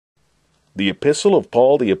The Epistle of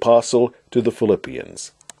Paul the Apostle to the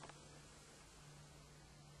Philippians.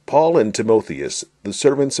 Paul and Timotheus, the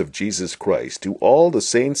servants of Jesus Christ, to all the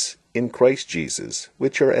saints in Christ Jesus,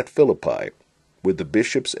 which are at Philippi, with the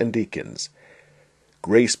bishops and deacons.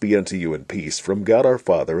 Grace be unto you and peace from God our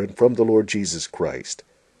Father and from the Lord Jesus Christ.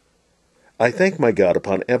 I thank my God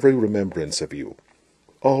upon every remembrance of you,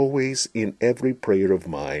 always in every prayer of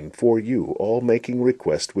mine, for you, all making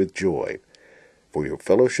request with joy, for your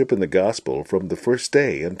fellowship in the gospel from the first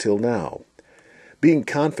day until now, being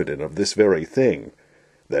confident of this very thing,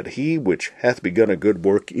 that he which hath begun a good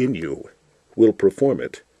work in you will perform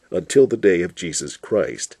it until the day of Jesus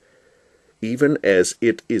Christ, even as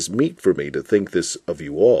it is meet for me to think this of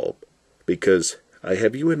you all, because I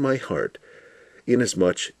have you in my heart,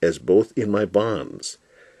 inasmuch as both in my bonds,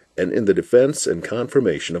 and in the defense and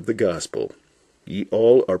confirmation of the gospel, ye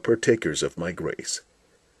all are partakers of my grace.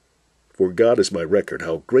 For God is my record,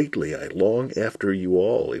 how greatly I long after you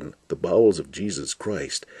all in the bowels of Jesus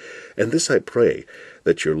Christ. And this I pray,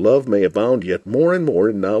 that your love may abound yet more and more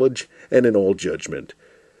in knowledge and in all judgment,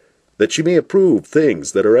 that ye may approve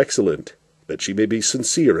things that are excellent, that ye may be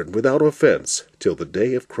sincere and without offense till the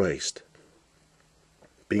day of Christ,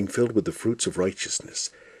 being filled with the fruits of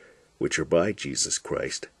righteousness, which are by Jesus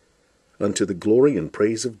Christ, unto the glory and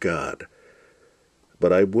praise of God.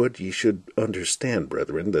 But I would ye should understand,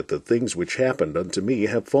 brethren, that the things which happened unto me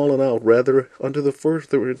have fallen out rather unto the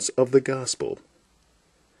furtherance of the gospel,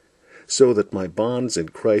 so that my bonds in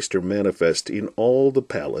Christ are manifest in all the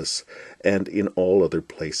palace and in all other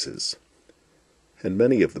places. And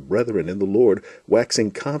many of the brethren in the Lord, waxing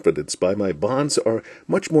confidence by my bonds, are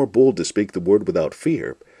much more bold to speak the word without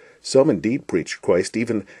fear. Some indeed preach Christ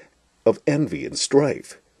even of envy and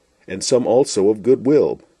strife, and some also of good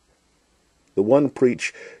will. The one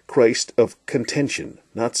preach Christ of contention,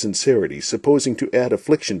 not sincerity, supposing to add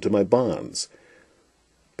affliction to my bonds,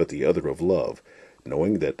 but the other of love,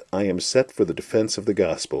 knowing that I am set for the defense of the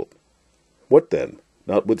gospel. What then?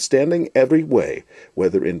 Notwithstanding every way,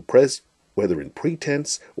 whether in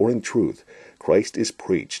pretense or in truth, Christ is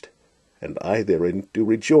preached, and I therein do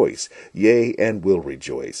rejoice, yea, and will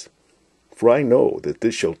rejoice. For I know that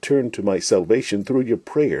this shall turn to my salvation through your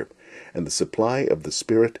prayer, and the supply of the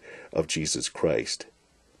Spirit of Jesus Christ,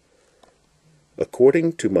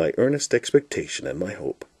 according to my earnest expectation and my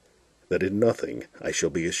hope, that in nothing I shall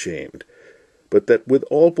be ashamed, but that with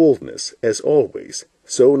all boldness, as always,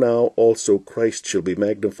 so now also Christ shall be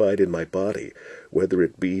magnified in my body, whether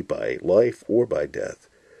it be by life or by death.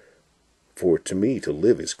 For to me to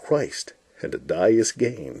live is Christ, and to die is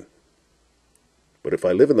gain. But if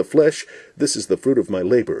I live in the flesh, this is the fruit of my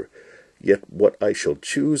labor. Yet what I shall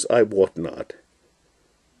choose I wot not.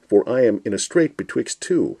 For I am in a strait betwixt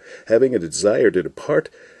two, having a desire to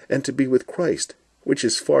depart, and to be with Christ, which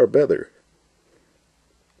is far better.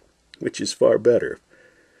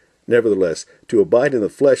 Nevertheless, to abide in the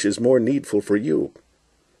flesh is more needful for you.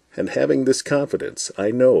 And having this confidence,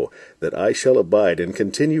 I know that I shall abide and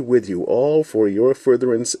continue with you all for your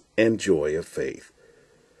furtherance and joy of faith,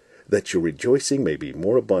 that your rejoicing may be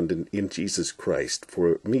more abundant in Jesus Christ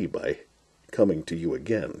for me by coming to you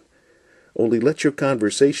again. Only let your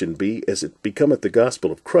conversation be as it becometh the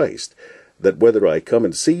gospel of Christ, that whether I come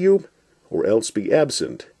and see you, or else be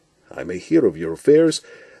absent, I may hear of your affairs,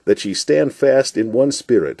 that ye stand fast in one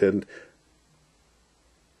spirit,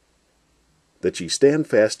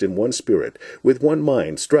 with one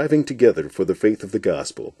mind, striving together for the faith of the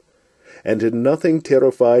gospel, and in nothing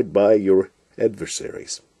terrified by your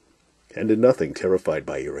adversaries,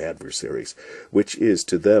 which is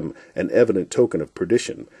to them an evident token of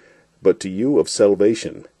perdition, but to you of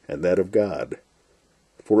salvation, and that of God.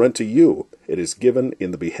 For unto you it is given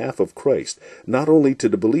in the behalf of Christ, not only to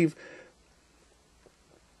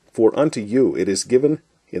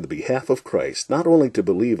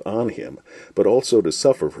believe on him, but also to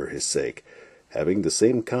suffer for his sake, having the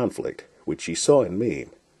same conflict which ye saw in me,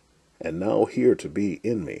 and now hear to be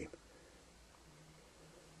in me.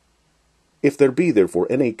 If there be therefore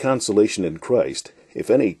any consolation in Christ, if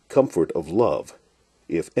any comfort of love,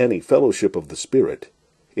 if any fellowship of the Spirit,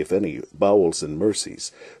 if any bowels and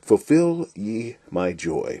mercies, fulfill ye my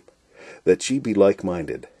joy, that ye be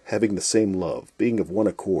like-minded, having the same love, being of one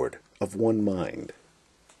accord, of one mind.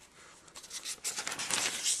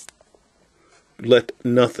 Let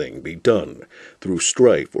nothing be done through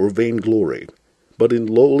strife or vainglory, but in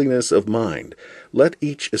lowliness of mind let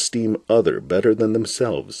each esteem other better than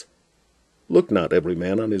themselves. Look not every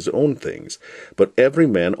man on his own things, but every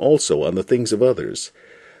man also on the things of others.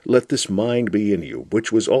 Let this mind be in you,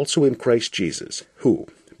 which was also in Christ Jesus, who,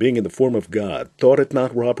 being in the form of God, thought it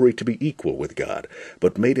not robbery to be equal with God,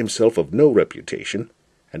 but made himself of no reputation,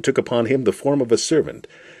 and took upon him the form of a servant,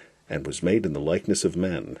 and was made in the likeness of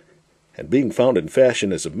men. And being found in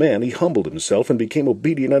fashion as a man, he humbled himself, and became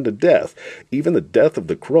obedient unto death, even the death of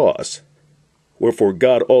the cross. Wherefore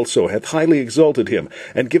God also hath highly exalted him,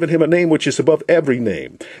 and given him a name which is above every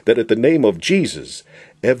name, that at the name of Jesus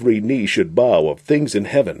every knee should bow, of things in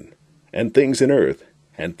heaven, and things in earth,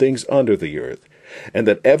 and things under the earth, and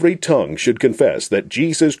that every tongue should confess that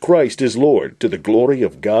Jesus Christ is Lord, to the glory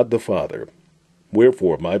of God the Father.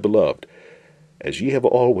 Wherefore, my beloved, as ye have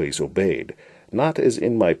always obeyed, not as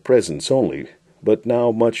in my presence only, but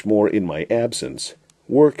now much more in my absence,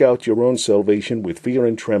 work out your own salvation with fear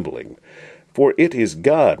and trembling. For it is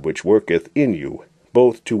God which worketh in you,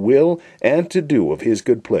 both to will and to do of his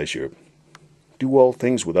good pleasure. Do all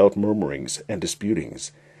things without murmurings and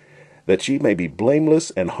disputings, that ye may be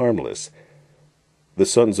blameless and harmless, the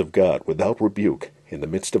sons of God without rebuke, in the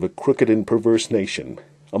midst of a crooked and perverse nation,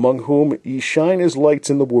 among whom ye shine as lights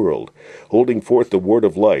in the world, holding forth the word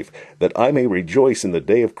of life, that I may rejoice in the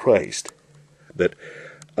day of Christ, that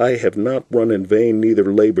I have not run in vain,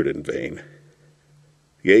 neither labored in vain.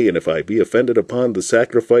 Yea, and if I be offended upon the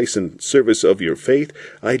sacrifice and service of your faith,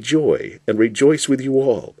 I joy and rejoice with you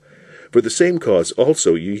all. For the same cause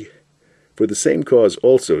also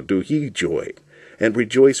do ye joy, and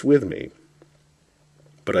rejoice with me.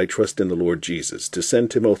 But I trust in the Lord Jesus to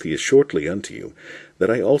send Timotheus shortly unto you,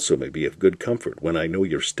 that I also may be of good comfort when I know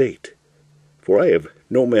your state. For I have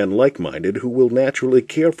no man like-minded who will naturally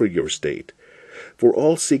care for your state. For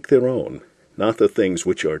all seek their own, not the things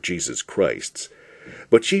which are Jesus Christ's.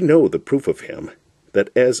 But ye know the proof of him,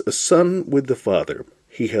 that as a son with the Father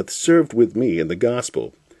he hath served with me in the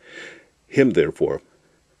gospel. Him therefore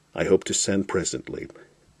I hope to send presently,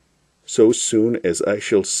 so soon as I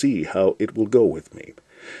shall see how it will go with me.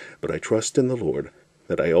 But I trust in the Lord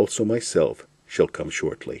that I also myself shall come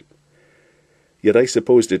shortly. Yet I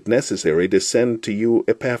supposed it necessary to send to you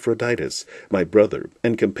Epaphroditus, my brother,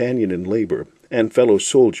 and companion in labor, and fellow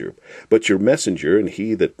soldier, but your messenger, and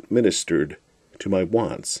he that ministered to my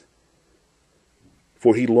wants.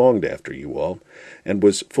 For he longed after you all, and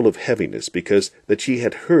was full of heaviness, because that ye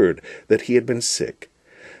had heard that he had been sick.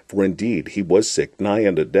 For indeed he was sick nigh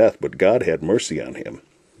unto death, but God had mercy on him,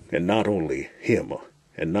 and not only him,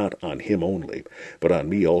 and not on him only, but on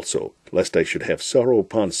me also, lest I should have sorrow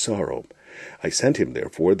upon sorrow. I sent him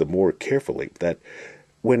therefore the more carefully, that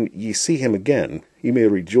when ye see him again, ye may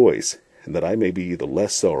rejoice, and that I may be the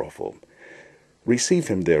less sorrowful. Receive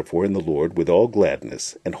him therefore in the Lord with all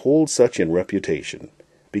gladness, and hold such in reputation,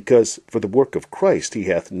 because for the work of Christ he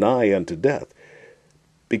hath nigh unto death.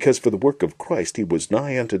 Because for the work of Christ he was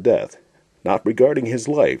nigh unto death, not regarding his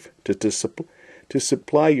life, to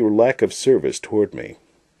supply your lack of service toward me.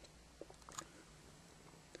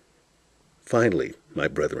 Finally, my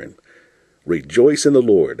brethren, rejoice in the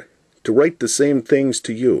Lord. To write the same things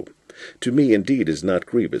to you, to me indeed is not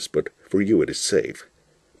grievous, but for you it is safe.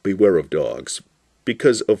 Beware of dogs,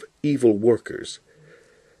 because of evil workers.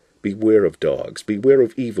 Beware of dogs, beware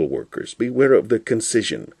of evil workers, beware of the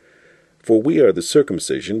concision. For we are the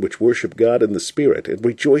circumcision which worship God in the Spirit, and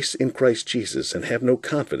rejoice in Christ Jesus, and have no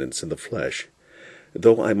confidence in the flesh.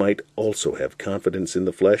 Though I might also have confidence in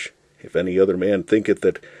the flesh, if any other man thinketh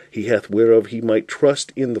that he hath whereof he might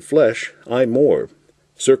trust in the flesh, I more.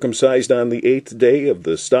 Circumcised on the 8th day, of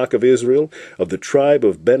the stock of Israel, of the tribe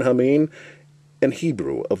of Benjamin, and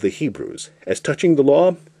Hebrew of the Hebrews, as touching the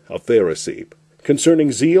law, a Pharisee.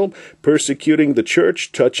 Concerning zeal, persecuting the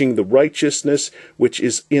church, touching the righteousness which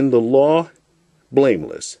is in the law,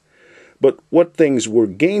 blameless. But what things were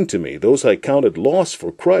gain to me, those I counted loss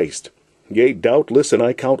for Christ. Yea, doubtless, and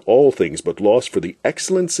I count all things but loss for the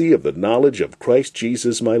excellency of the knowledge of Christ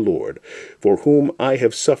Jesus my Lord, for whom I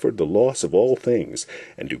have suffered the loss of all things,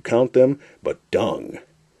 and do count them but dung,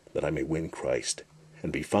 that I may win Christ,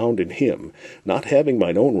 and be found in him, not having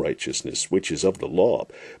mine own righteousness which is of the law,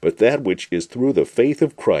 but that which is through the faith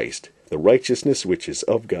of Christ, the righteousness which is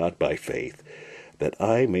of God by faith, that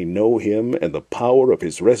I may know him and the power of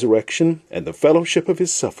his resurrection, and the fellowship of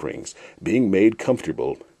his sufferings, being made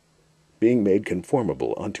conformable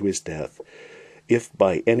unto his death, if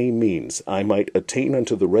by any means I might attain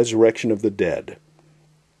unto the resurrection of the dead.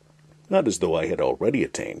 Not as though I had already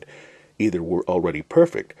attained, either were already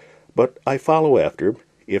perfect, but I follow after,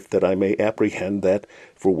 if that I may apprehend that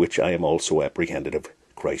for which I am also apprehended of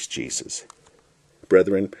Christ Jesus.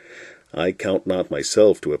 Brethren, I count not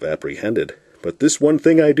myself to have apprehended, but this one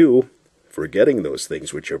thing I do, forgetting those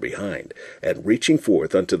things which are behind, and reaching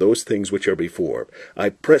forth unto those things which are before, I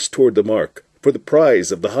press toward the mark for the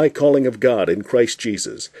prize of the high calling of God in Christ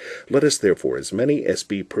Jesus. Let us therefore, as many as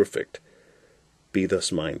be perfect, be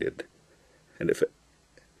thus minded. And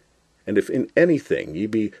if in anything ye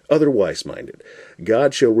be otherwise minded,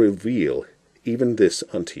 God shall reveal even this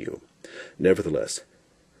unto you. Nevertheless,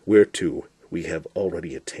 whereto we have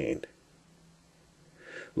already attained,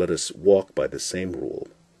 let us walk by the same rule.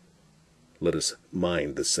 Let us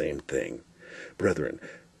mind the same thing. Brethren,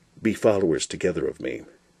 be followers together of me,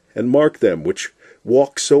 and mark them which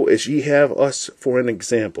walk so as ye have us for an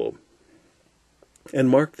example. And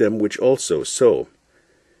mark them which also so.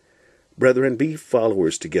 Brethren, be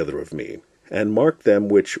followers together of me, and mark them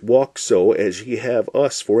which walk so as ye have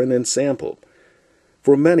us for an ensample.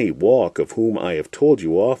 For many walk, of whom I have told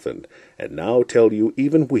you often, and now tell you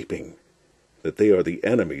even weeping, that they are the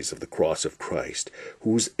enemies of the cross of Christ,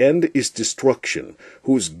 whose end is destruction,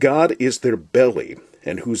 whose God is their belly,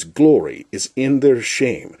 and whose glory is in their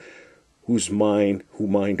shame, who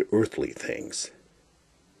mind earthly things.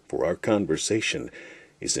 For our conversation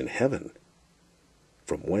is in heaven,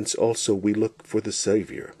 from whence also we look for the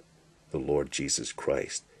Saviour, the Lord Jesus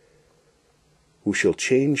Christ, who shall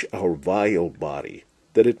change our vile body,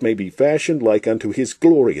 that it may be fashioned like unto his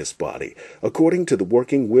glorious body, according to the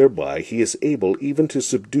working whereby he is able even to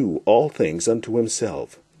subdue all things unto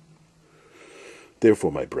himself.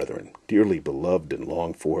 Therefore, my brethren, dearly beloved and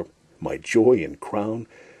longed for, my joy and crown,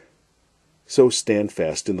 so stand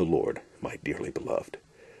fast in the Lord, my dearly beloved.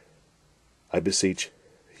 I beseech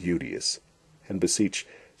Euodias, and beseech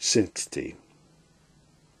Syntyche,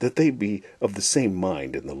 that they be of the same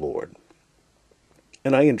mind in the Lord.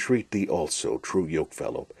 And I entreat thee also, true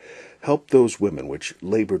yokefellow, help those women which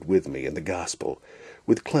labored with me in the gospel,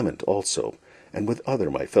 with Clement also, and with other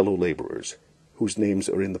my fellow laborers, whose names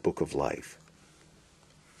are in the book of life.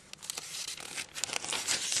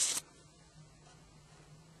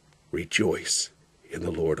 Rejoice in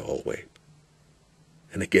the Lord always.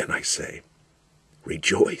 And again I say,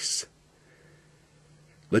 rejoice.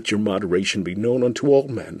 Let your moderation be known unto all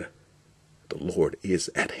men. The Lord is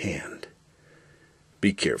at hand.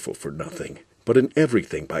 Be careful for nothing, but in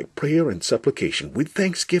everything by prayer and supplication with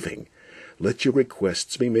thanksgiving, let your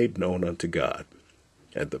requests be made known unto God.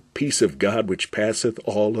 And the peace of God which passeth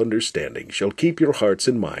all understanding shall keep your hearts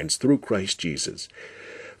and minds through Christ Jesus.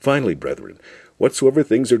 Finally, brethren, whatsoever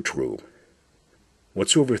things are true,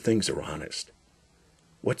 whatsoever things are honest,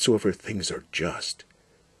 whatsoever things are just,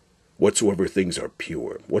 whatsoever things are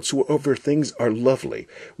pure, whatsoever things are lovely,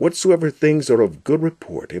 whatsoever things are of good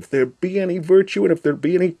report, if there be any virtue, and if there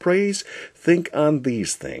be any praise, think on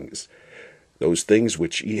these things. Those things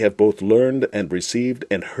which ye have both learned and received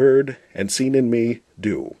and heard and seen in me,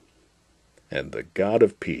 do. And the God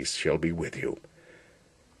of peace shall be with you.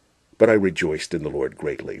 But I rejoiced in the Lord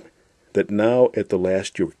greatly, that now at the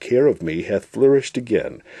last your care of me hath flourished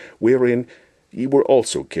again, wherein ye were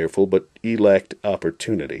also careful, but ye lacked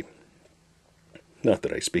opportunity. Not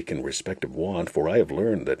that I speak in respect of want, for I have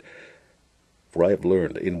learned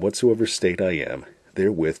in whatsoever state I am,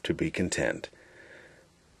 therewith to be content.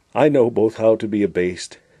 I know both how to be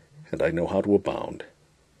abased, and I know how to abound.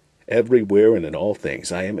 Everywhere and in all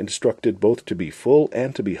things I am instructed both to be full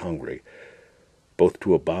and to be hungry, both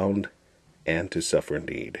to abound and to suffer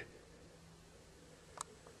need.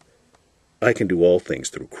 I can do all things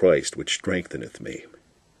through Christ, which strengtheneth me.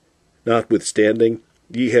 Notwithstanding,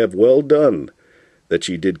 ye have well done, that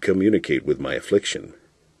ye did communicate with my affliction.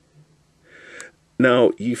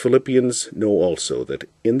 Now ye Philippians know also that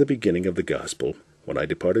in the beginning of the gospel, when I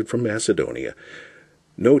departed from Macedonia,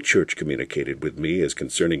 no church communicated with me as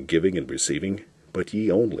concerning giving and receiving, but ye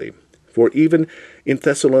only. For even in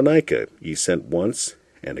Thessalonica ye sent once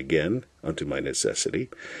and again unto my necessity,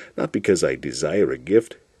 not because I desire a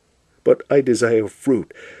gift, but I desire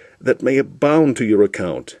fruit, that may abound to your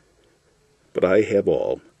account. But I have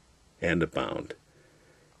all, and abound.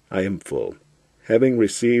 I am full, having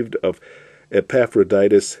received of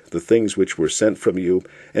Epaphroditus the things which were sent from you,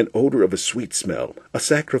 an odor of a sweet smell, a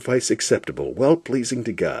sacrifice acceptable, well-pleasing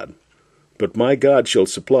to God. But my God shall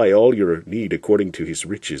supply all your need according to his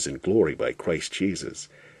riches and glory by Christ Jesus.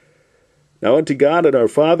 Now unto God and our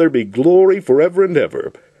Father be glory forever and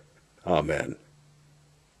ever. Amen.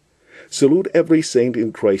 Salute every saint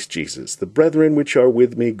in Christ Jesus. The brethren which are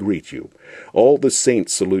with me greet you. All the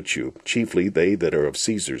saints salute you, chiefly they that are of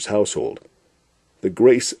Caesar's household. The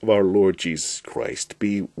grace of our Lord Jesus Christ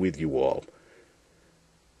be with you all.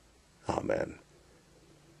 Amen.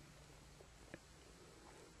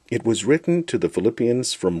 It was written to the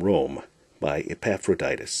Philippians from Rome by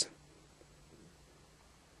Epaphroditus,